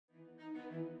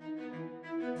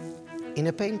In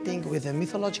a painting with a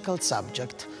mythological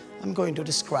subject, I'm going to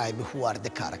describe who are the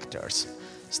characters.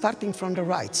 Starting from the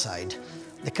right side,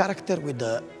 the character with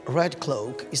the red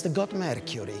cloak is the god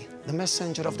Mercury, the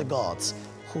messenger of the gods,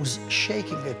 who's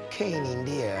shaking a cane in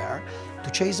the air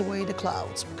to chase away the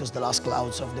clouds, because the last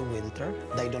clouds of the winter,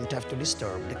 they don't have to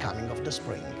disturb the coming of the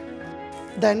spring.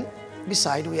 Then,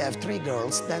 beside we have three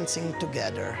girls dancing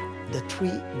together, the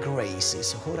three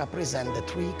graces, who represent the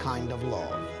three kinds of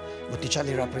love.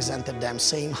 Botticelli represented them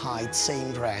same height,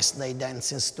 same dress, they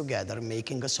dances together,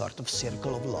 making a sort of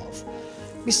circle of love.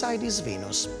 Beside is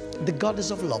Venus, the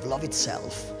goddess of love, love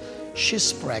itself.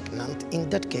 She's pregnant. In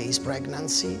that case,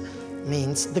 pregnancy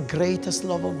means the greatest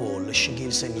love of all. She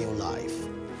gives a new life.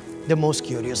 The most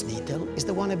curious detail is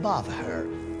the one above her,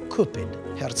 Cupid,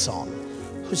 her son,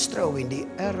 who's throwing the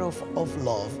arrow of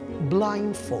love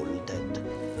blindfolded.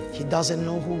 He doesn't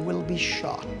know who will be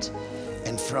shot.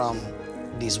 And from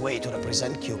this way to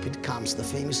represent Cupid comes the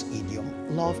famous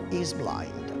idiom, love is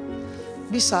blind.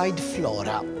 Beside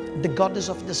Flora, the goddess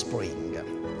of the spring.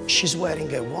 She's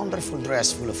wearing a wonderful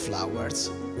dress full of flowers.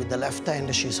 With the left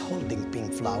hand, she's holding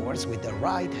pink flowers. With the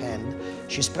right hand,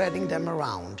 she's spreading them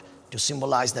around to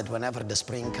symbolize that whenever the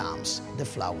spring comes, the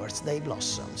flowers, they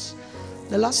blossoms.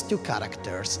 The last two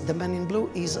characters, the man in blue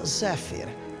is Zephyr,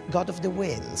 god of the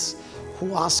winds,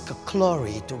 who asked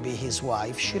Chloe to be his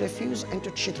wife. She refused and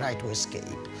she tried to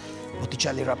escape.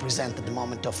 Botticelli represented the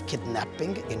moment of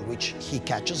kidnapping in which he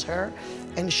catches her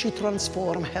and she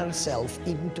transforms herself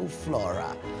into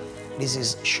Flora. This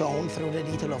is shown through the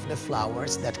detail of the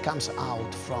flowers that comes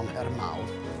out from her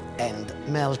mouth and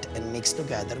melt and mix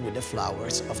together with the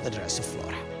flowers of the dress of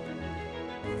Flora.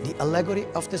 The Allegory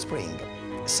of the Spring,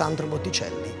 Sandro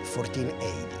Botticelli,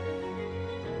 1480.